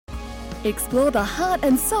Explore the heart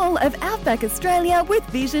and soul of Outback Australia with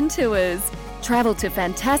Vision Tours. Travel to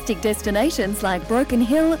fantastic destinations like Broken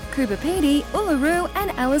Hill, Coober Pedy, Uluru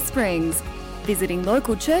and Alice Springs. Visiting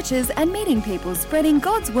local churches and meeting people spreading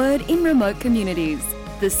God's word in remote communities.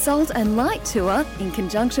 The Salt and Light Tour, in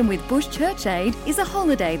conjunction with Bush Church Aid, is a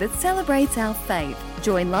holiday that celebrates our faith.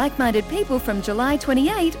 Join like-minded people from July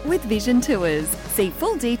 28 with Vision Tours. See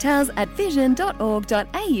full details at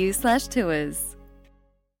vision.org.au/tours.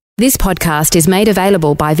 This podcast is made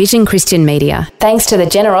available by Vision Christian Media, thanks to the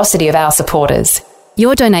generosity of our supporters.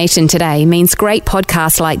 Your donation today means great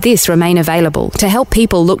podcasts like this remain available to help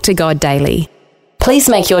people look to God daily. Please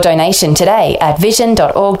make your donation today at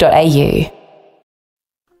vision.org.au.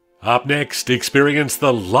 Up next, experience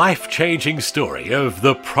the life-changing story of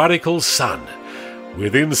the prodigal son,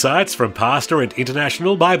 with insights from pastor and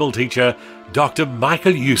international Bible teacher, Dr.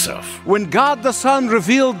 Michael Youssef. When God the Son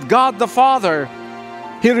revealed God the Father,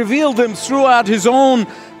 He revealed Him throughout His own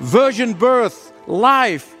virgin birth,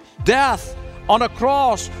 life, death, on a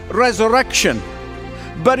cross, resurrection.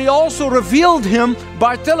 But He also revealed Him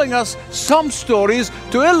by telling us some stories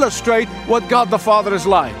to illustrate what God the Father is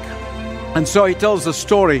like. And so He tells the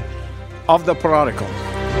story of the prodigal.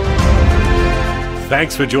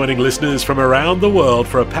 Thanks for joining listeners from around the world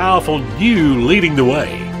for a powerful new Leading the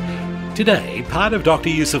Way. Today, part of Dr.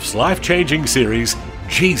 Youssef's life-changing series,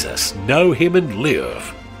 Jesus, Know Him and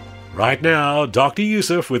Live. Right now, Dr.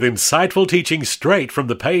 Youssef with insightful teaching straight from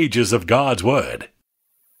the pages of God's Word.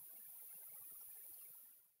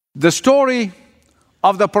 The story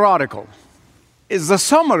of the prodigal is the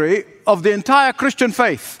summary of the entire Christian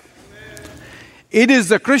faith. It is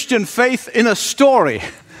the Christian faith in a story.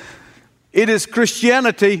 It is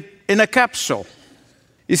Christianity in a capsule.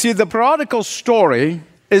 You see, the prodigal story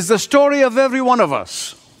is the story of every one of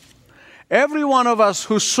us. Every one of us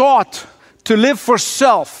who sought to live for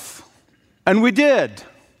self, and we did,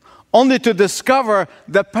 only to discover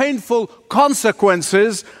the painful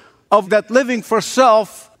consequences of that living for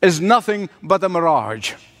self is nothing but a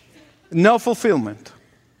mirage. No fulfillment.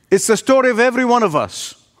 It's the story of every one of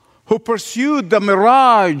us who pursued the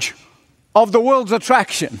mirage of the world's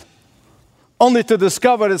attraction, only to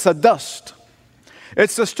discover it's a dust.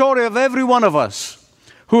 It's the story of every one of us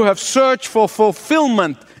who have searched for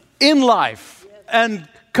fulfillment in life and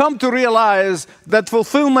come to realize that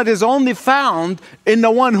fulfillment is only found in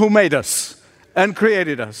the one who made us and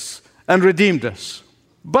created us and redeemed us.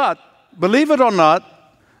 But, believe it or not,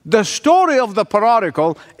 the story of the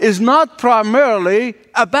prodigal is not primarily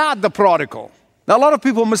about the prodigal. Now, a lot of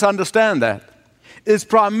people misunderstand that. It's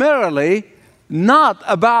primarily not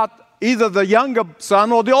about either the younger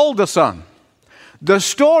son or the older son. The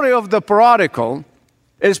story of the prodigal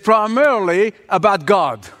is primarily about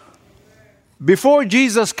God. Before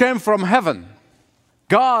Jesus came from heaven,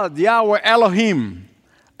 God, Yahweh Elohim,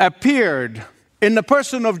 appeared in the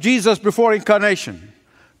person of Jesus before incarnation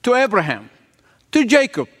to Abraham, to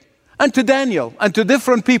Jacob, and to Daniel, and to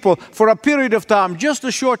different people for a period of time, just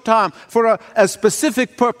a short time, for a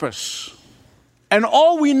specific purpose. And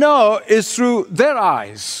all we know is through their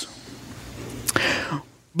eyes.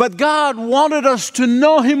 But God wanted us to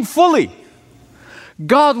know Him fully.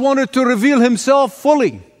 God wanted to reveal Himself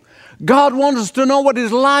fully. God wants us to know what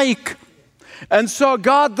He's like. And so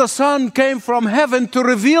God the Son came from heaven to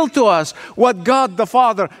reveal to us what God the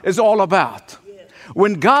Father is all about.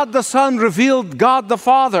 When God the Son revealed God the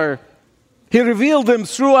Father, He revealed Him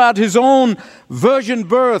throughout His own virgin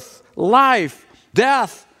birth, life,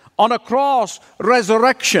 death, on a cross,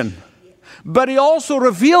 resurrection. But He also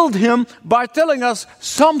revealed Him by telling us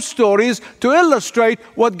some stories to illustrate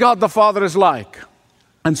what God the Father is like.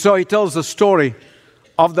 And so He tells the story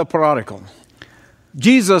of the prodigal.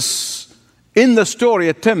 Jesus, in the story,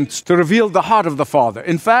 attempts to reveal the heart of the Father.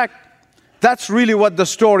 In fact, that's really what the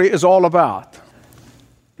story is all about.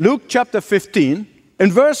 Luke chapter 15,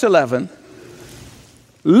 in verse 11,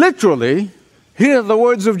 literally, here are the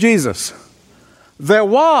words of Jesus. There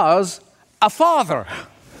was a father.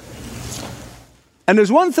 And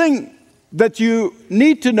there's one thing that you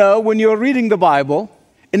need to know when you're reading the Bible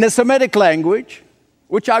in the Semitic language,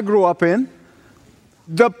 which I grew up in.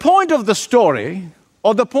 The point of the story,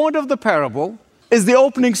 or the point of the parable, is the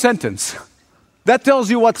opening sentence. That tells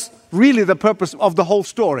you what's really the purpose of the whole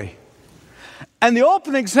story. And the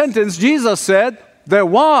opening sentence, Jesus said, there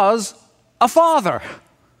was a father.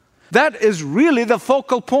 That is really the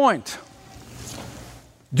focal point.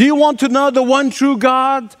 Do you want to know the one true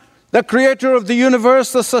God, the creator of the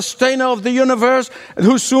universe, the sustainer of the universe, and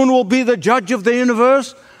who soon will be the judge of the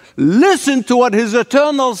universe? Listen to what His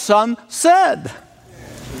eternal Son said.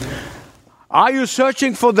 Are you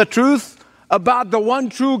searching for the truth about the one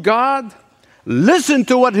true God? Listen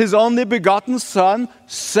to what His only begotten Son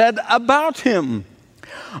said about Him.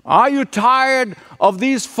 Are you tired of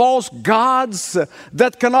these false gods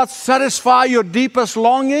that cannot satisfy your deepest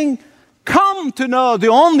longing? Come to know the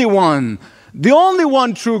only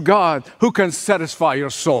one true God who can satisfy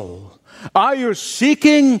your soul. Are you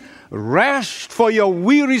seeking rest for your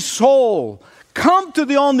weary soul? Come to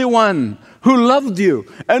the only one who loved you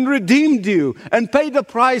and redeemed you and paid the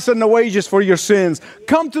price and the wages for your sins.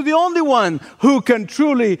 Come to the only one who can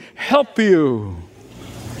truly help you.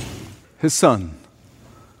 His Son,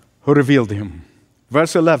 who revealed Him.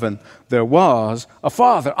 Verse 11, there was a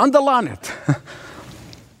Father. Underline it.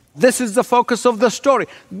 This is the focus of the story.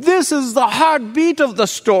 This is the heartbeat of the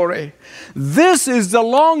story. This is the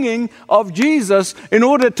longing of Jesus in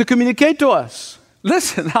order to communicate to us.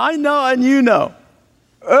 Listen, I know and you know,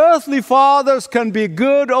 earthly fathers can be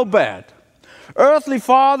good or bad. Earthly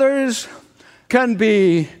fathers can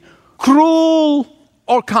be cruel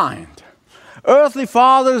or kind. Earthly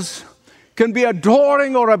fathers can be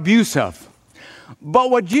adoring or abusive.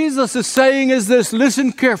 But what Jesus is saying is this,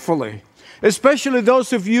 listen carefully. Especially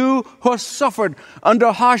those of you who have suffered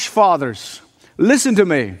under harsh fathers. Listen to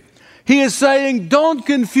me. He is saying, don't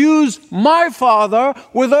confuse my father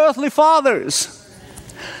with earthly fathers.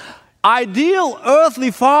 Ideal earthly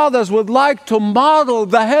fathers would like to model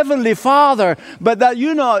the heavenly Father, but that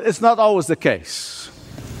it's not always the case.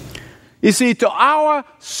 You see, to our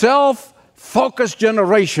self-focused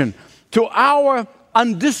generation, to our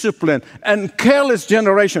undisciplined and careless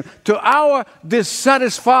generation, to our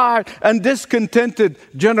dissatisfied and discontented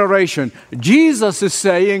generation, Jesus is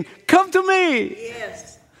saying, come to me.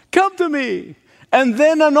 Yes. Come to me. And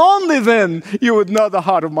then and only then you would know the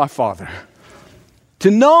heart of my Father. To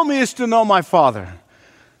know me is to know my Father.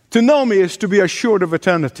 To know me is to be assured of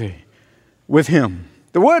eternity with Him.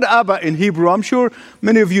 The word Abba in Hebrew, I'm sure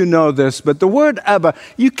many of you know this, but the word Abba,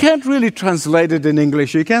 you can't really translate it in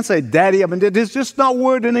English. You can't say daddy. I mean, there's just no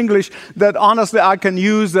word in English that honestly I can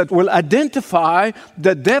use that will identify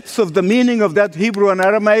the depth of the meaning of that Hebrew and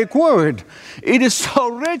Aramaic word. It is so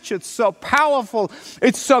rich, it's so powerful,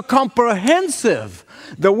 it's so comprehensive.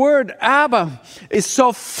 The word Abba is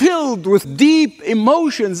so filled with deep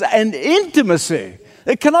emotions and intimacy.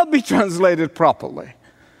 It cannot be translated properly.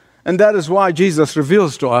 And that is why Jesus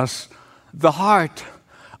reveals to us the heart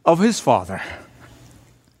of His Father.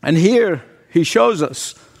 And here He shows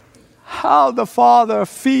us how the Father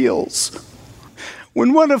feels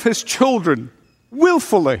when one of His children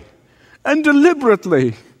willfully and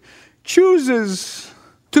deliberately chooses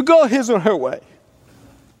to go his or her way.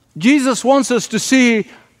 Jesus wants us to see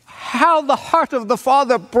how the heart of the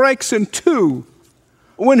Father breaks in two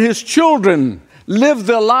when His children live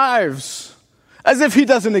their lives as if He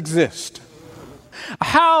doesn't exist.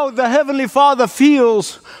 How the Heavenly Father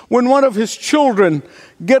feels when one of His children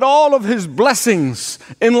get all of His blessings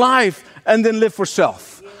in life and then live for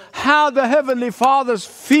self. How the Heavenly Fathers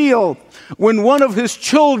feel when one of His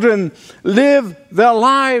children live their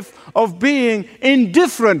life of being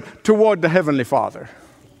indifferent toward the Heavenly Father.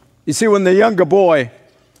 You see, when the younger boy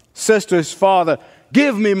says to his father,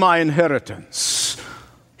 give me my inheritance,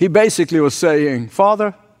 he basically was saying,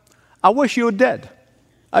 Father, I wish you were dead.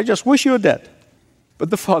 I just wish you were dead.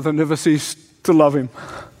 But the Father never ceased to love him.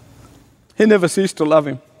 He never ceased to love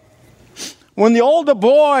him. When the older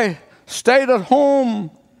boy stayed at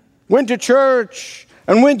home, went to church,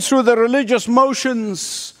 and went through the religious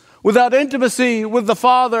motions without intimacy with the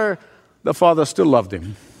Father still loved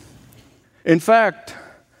him. In fact,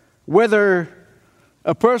 whether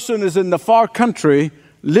a person is in the far country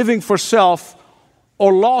living for self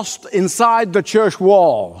or lost inside the church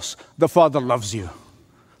walls, the Father loves you.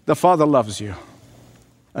 The Father loves you.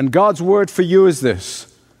 And God's word for you is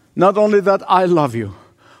this: not only that I love you,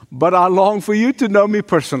 but I long for you to know me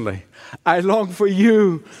personally. I long for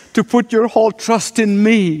you to put your whole trust in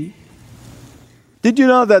me. Did you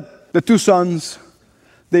know that the two sons,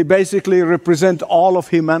 they basically represent all of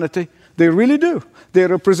humanity? They really do. They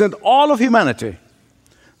represent all of humanity.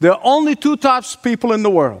 There are only two types of people in the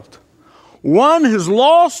world. One who's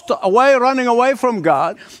lost away, running away from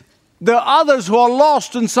God. There are others who are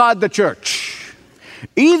lost inside the church.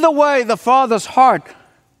 Either way, the Father's heart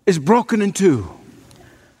is broken in two.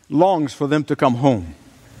 Longs for them to come home.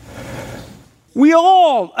 We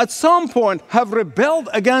all, at some point, have rebelled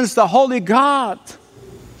against the holy God.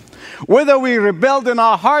 Whether we rebelled in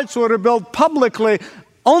our hearts or rebelled publicly,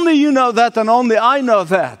 only you know that and only I know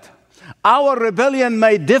that. Our rebellion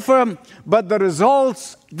may differ, but the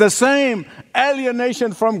result's the same.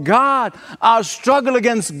 Alienation from God. Our struggle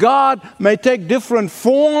against God may take different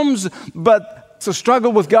forms, but It's a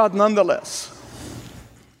struggle with God nonetheless.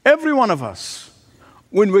 Every one of us,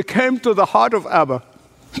 when we came to the heart of Abba,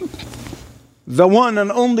 the one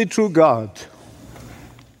and only true God,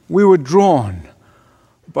 we were drawn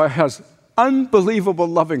by his unbelievable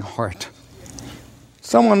loving heart.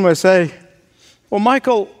 Someone may say, well,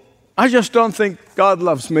 Michael, I just don't think God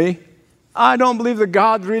loves me. I don't believe that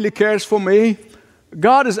God really cares for me.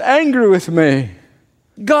 God is angry with me.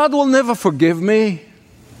 God will never forgive me.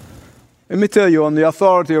 Let me tell you, on the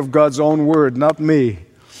authority of God's own word, not me,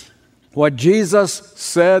 what Jesus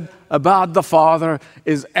said about the Father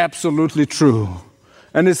is absolutely true.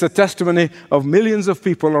 And it's a testimony of millions of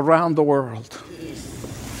people around the world.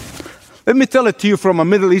 Let me tell it to you from a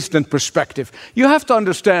Middle Eastern perspective. You have to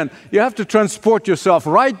understand, you have to transport yourself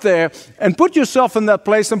right there and put yourself in that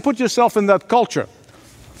place and put yourself in that culture.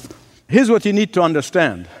 Here's what you need to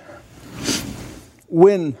understand.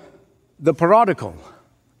 When the prodigal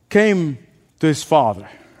came to his father,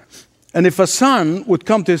 and if a son would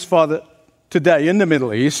come to his father today in the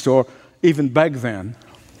Middle East, or even back then,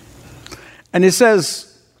 and he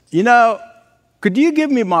says, you know, could you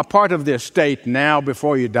give me my part of the estate now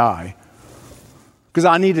before you die? Because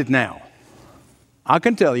I need it now. I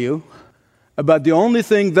can tell you about the only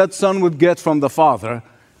thing that son would get from the father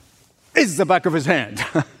is the back of his hand.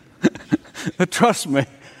 Trust me,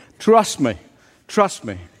 trust me, trust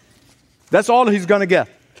me. That's all he's going to get.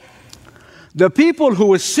 The people who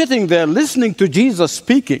were sitting there listening to Jesus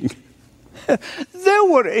speaking, they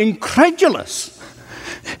were incredulous.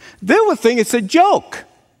 They were thinking it's a joke.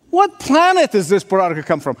 What planet does this prodigal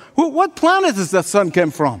come from? What planet does that son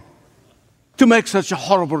come from to make such a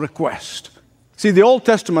horrible request? See, the Old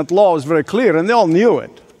Testament law is very clear, and they all knew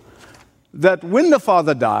it, that when the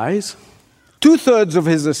father dies, 2/3 of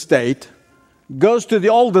his estate goes to the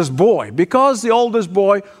oldest boy, because the oldest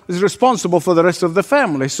boy is responsible for the rest of the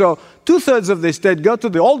family. So 2/3 of the estate go to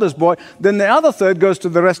the oldest boy, then the other third goes to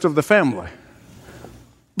the rest of the family.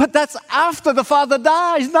 But that's after the father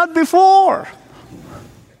dies, not before.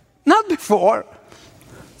 Not before.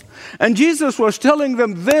 And Jesus was telling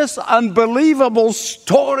them this unbelievable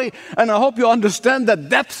story, and I hope you understand the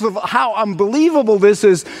depth of how unbelievable this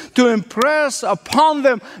is, to impress upon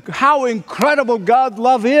them how incredible God's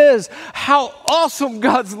love is, how awesome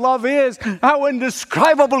God's love is, how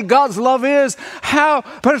indescribable God's love is, how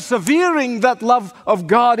persevering that love of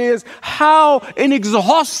God is, how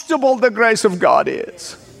inexhaustible the grace of God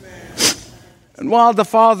is. And while the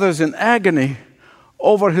father's in agony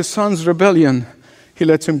over his son's rebellion, he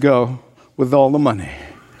lets him go with all the money.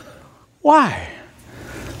 Why?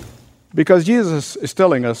 Because Jesus is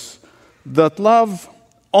telling us that love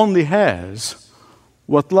only has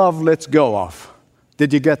what love lets go of.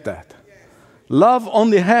 Did you get that? Love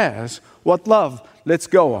only has what love lets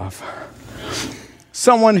go of.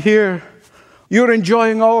 Someone here, you're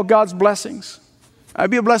enjoying all God's blessings.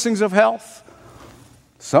 Maybe blessings of health.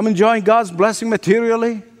 Some enjoying God's blessing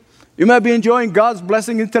materially. You may be enjoying God's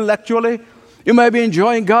blessing intellectually. You may be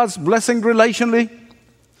enjoying God's blessing relationally.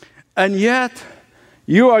 And yet,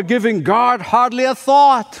 you are giving God hardly a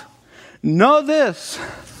thought. Know this.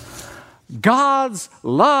 God's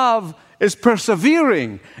love is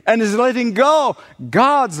persevering and is letting go.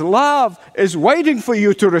 God's love is waiting for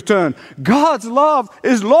you to return. God's love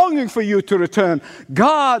is longing for you to return.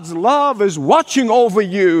 God's love is watching over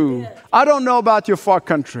you. I don't know about your far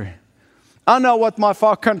country. I know what my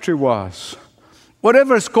far country was.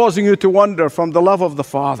 Whatever is causing you to wander from the love of the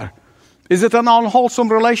Father. Is it an unwholesome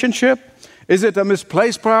relationship? Is it a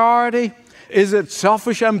misplaced priority? Is it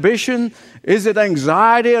selfish ambition? Is it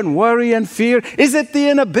anxiety and worry and fear? Is it the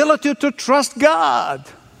inability to trust God?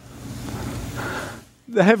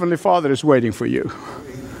 The Heavenly Father is waiting for you.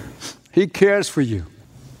 He cares for you.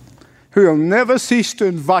 He will never cease to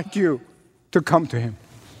invite you to come to Him.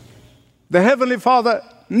 The Heavenly Father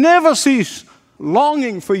never ceases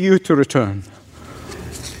longing for you to return.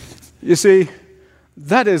 You see,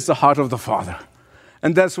 that is the heart of the Father.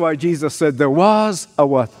 And that's why Jesus said there was a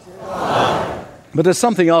what? But there's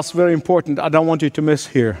something else very important I don't want you to miss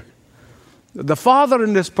here. The father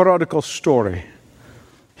in this prodigal story,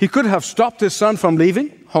 he could have stopped his son from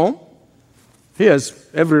leaving home. He has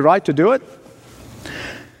every right to do it.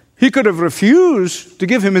 He could have refused to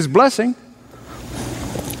give him his blessing.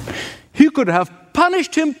 He could have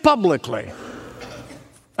punished him publicly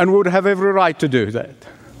and would have every right to do that.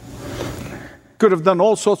 Could have done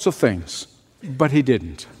all sorts of things, but he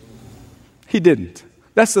didn't. He didn't.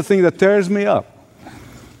 That's the thing that tears me up.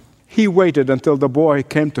 He waited until the boy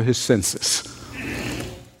came to his senses.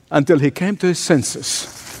 Until he came to his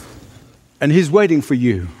senses. And he's waiting for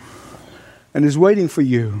you. And he's waiting for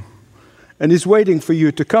you. And he's waiting for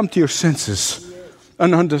you to come to your senses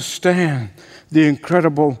and understand the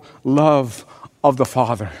incredible love of the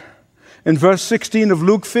Father. In verse 16 of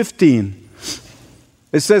Luke 15,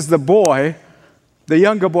 it says the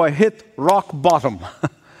younger boy hit rock bottom.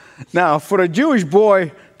 Now, for a Jewish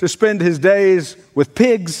boy to spend his days with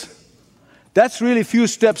pigs, that's really few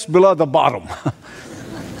steps below the bottom.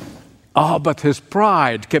 But his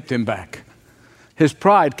pride kept him back. His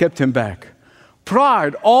pride kept him back.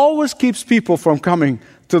 Pride always keeps people from coming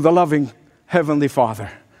to the loving Heavenly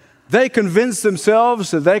Father. They convince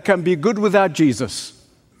themselves that they can be good without Jesus.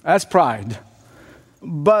 That's pride.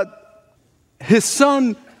 But his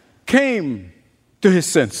son came to his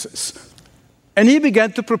senses, and he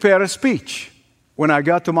began to prepare a speech. When I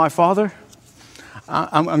got to my father,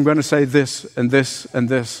 I'm going to say this and this and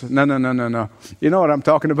this. No. You know what I'm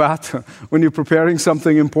talking about? When you're preparing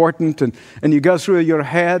something important and you go through your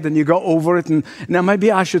head and you go over it. And now maybe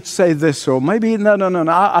I should say this, or maybe no.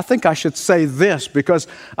 I think I should say this because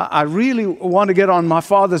I really want to get on my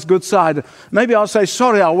father's good side. Maybe I'll say,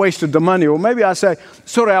 sorry, I wasted the money. Or maybe I say,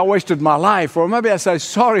 sorry, I wasted my life. Or maybe I say,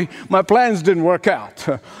 sorry, my plans didn't work out.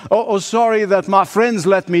 Or sorry that my friends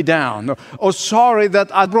let me down. Or sorry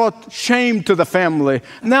that I brought shame to the family.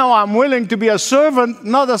 Now I'm willing to be a servant,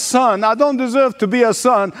 not a son. I don't deserve to be a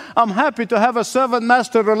son. I'm happy to have a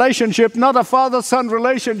servant-master relationship, not a father-son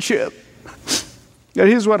relationship. Yet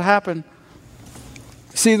here's what happened.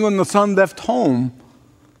 See, when the son left home,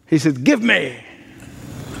 he said, give me.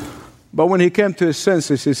 But when he came to his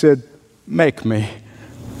senses, he said, make me.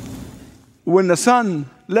 When the son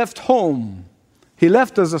left home, he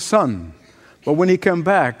left as a son. But when he came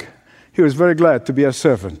back, he was very glad to be a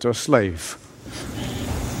servant or a slave.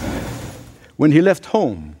 When he left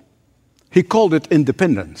home, he called it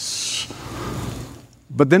independence.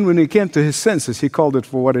 But then when he came to his senses, he called it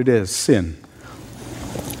for what it is, sin.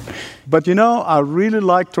 But you know, I really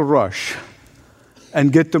like to rush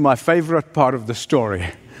and get to my favorite part of the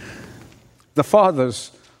story. The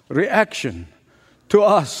Father's reaction to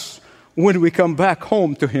us when we come back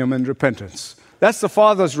home to Him in repentance. That's the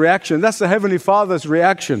Father's reaction. That's the Heavenly Father's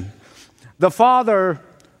reaction. The Father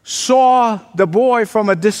saw the boy from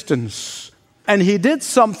a distance, and He did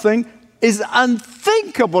something is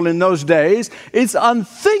unthinkable in those days. It's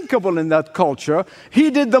unthinkable in that culture.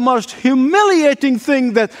 He did the most humiliating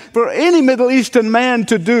thing that for any Middle Eastern man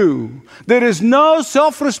to do. There is no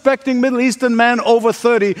self-respecting Middle Eastern man over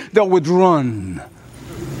 30 that would run.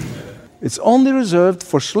 It's only reserved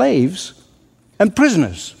for slaves and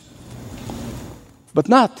prisoners, but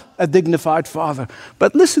not a dignified father.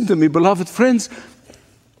 But listen to me, beloved friends.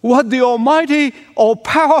 What the almighty,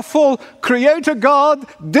 all-powerful Creator God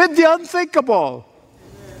did the unthinkable.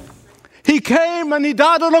 He came and He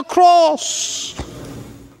died on a cross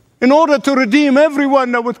in order to redeem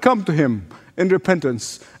everyone that would come to Him in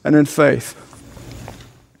repentance and in faith.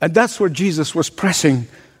 And that's what Jesus was pressing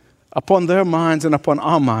upon their minds and upon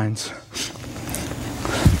our minds.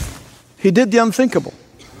 He did the unthinkable.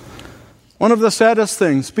 One of the saddest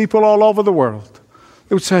things, people all over the world,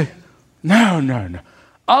 they would say, no.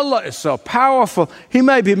 Allah is so powerful. He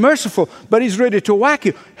may be merciful, but He's ready to whack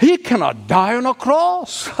you. He cannot die on a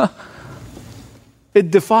cross.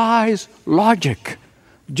 It defies logic,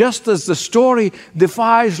 just as the story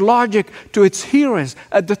defies logic to its hearers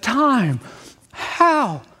at the time.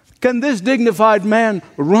 How can this dignified man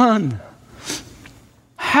run?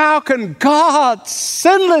 How can God,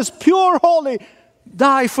 sinless, pure, holy,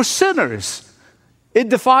 die for sinners? It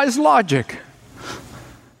defies logic.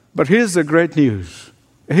 But here's the great news.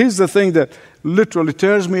 Here's the thing that literally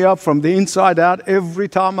tears me up from the inside out every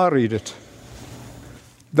time I read it.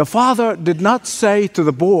 The Father did not say to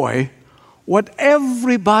the boy what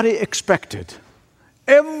everybody expected.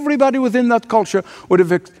 Everybody within that culture would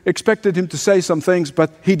have expected him to say some things,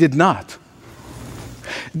 but he did not.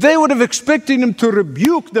 They would have expected him to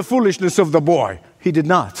rebuke the foolishness of the boy. He did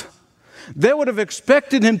not. They would have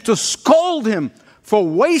expected him to scold him for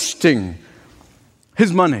wasting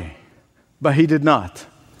his money, but he did not.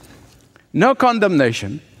 No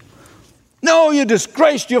condemnation. No, you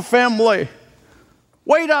disgraced your family.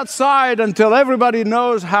 Wait outside until everybody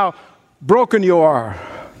knows how broken you are.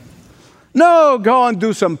 No, go and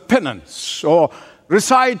do some penance or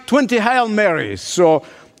recite 20 Hail Marys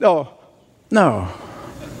no.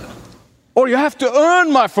 Or you have to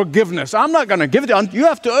earn my forgiveness. I'm not going to give it to you. You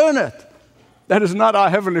have to earn it. That is not our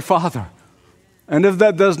Heavenly Father. And if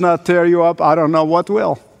that does not tear you up, I don't know what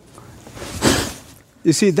will.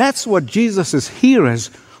 You see, that's what Jesus' hearers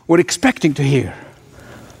were expecting to hear.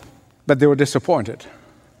 But they were disappointed.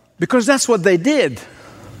 Because that's what they did.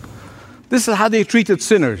 This is how they treated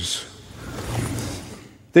sinners.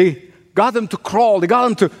 They got them to crawl. They got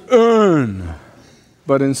them to earn.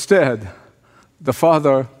 But instead, the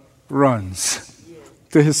Father runs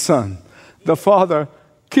to his Son. The Father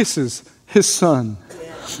kisses his Son.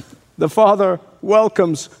 The Father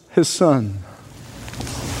welcomes his Son.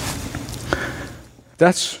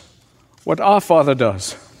 That's what our Father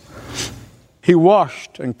does. He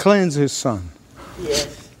washed and cleansed his Son.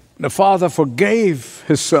 Yes. The Father forgave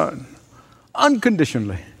his Son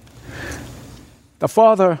unconditionally. The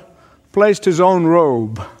Father placed his own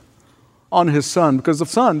robe on his Son because the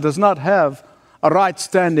Son does not have a right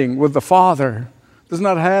standing with the Father, does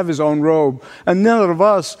not have his own robe. And none of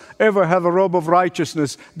us ever have a robe of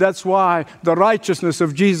righteousness. That's why the righteousness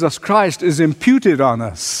of Jesus Christ is imputed on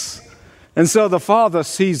us. And so the Father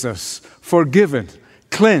sees us forgiven,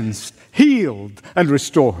 cleansed, healed, and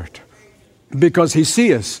restored because he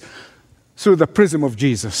sees us through the prism of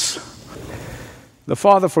Jesus. The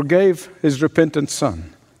Father forgave his repentant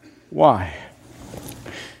Son. Why?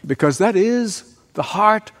 Because that is the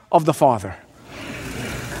heart of the Father.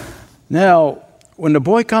 Now, when the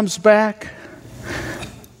boy comes back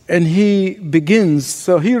and he begins,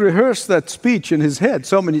 so he rehearsed that speech in his head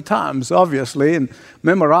so many times, obviously, and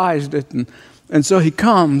memorized it. And so he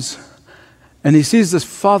comes and he sees this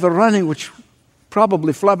Father running, which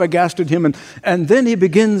probably flabbergasted him. And then he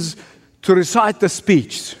begins to recite the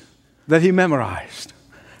speech that he memorized.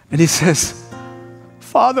 And he says,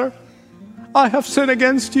 Father, I have sinned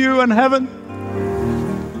against you and heaven.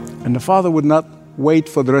 And the Father would not wait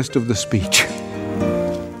for the rest of the speech.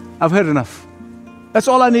 I've heard enough. That's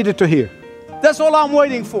all I needed to hear. That's all I'm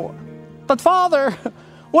waiting for. But Father,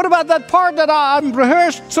 what about that part that I've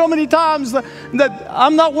rehearsed so many times that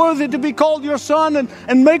I'm not worthy to be called your son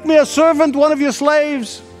and make me a servant, one of your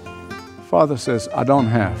slaves? Father says, I don't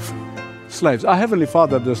have slaves. Our Heavenly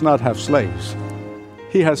Father does not have slaves.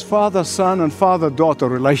 He has father-son and father-daughter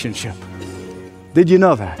relationship. Did you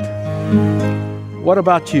know that? What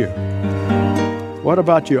about you? What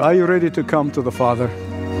about you? Are you ready to come to the Father?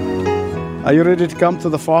 Are you ready to come to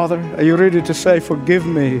the Father? Are you ready to say, forgive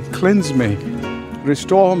me, cleanse me,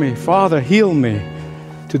 restore me, Father, heal me?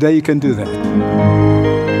 Today you can do that.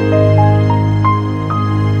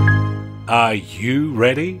 Are you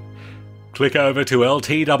ready? Click over to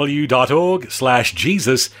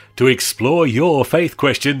ltw.org/Jesus to explore your faith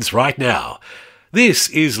questions right now. This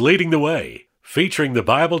is Leading the Way, featuring the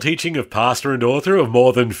Bible teaching of pastor and author of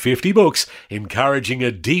more than 50 books encouraging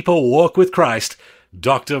a deeper walk with Christ,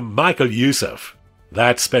 Dr. Michael Youssef.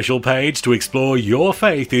 That special page to explore your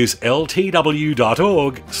faith is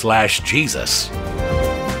ltw.org/Jesus.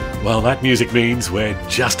 Well, that music means we're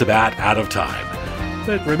just about out of time.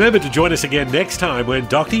 But remember to join us again next time when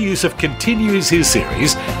Dr. Youssef continues his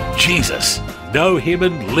series, Jesus, Know Him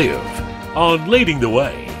and Live, on Leading the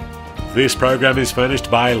Way. This program is furnished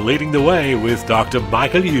by Leading the Way with Dr.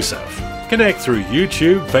 Michael Youssef. Connect through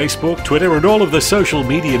YouTube, Facebook, Twitter, and all of the social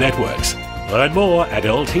media networks. Learn more at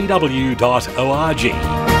ltw.org.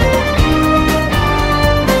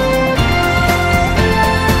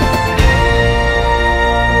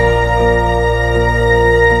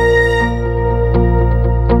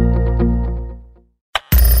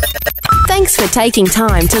 Thanks for taking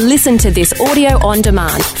time to listen to this audio on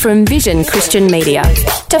demand from Vision Christian Media.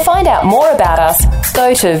 To find out more about us,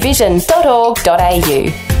 go to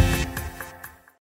vision.org.au.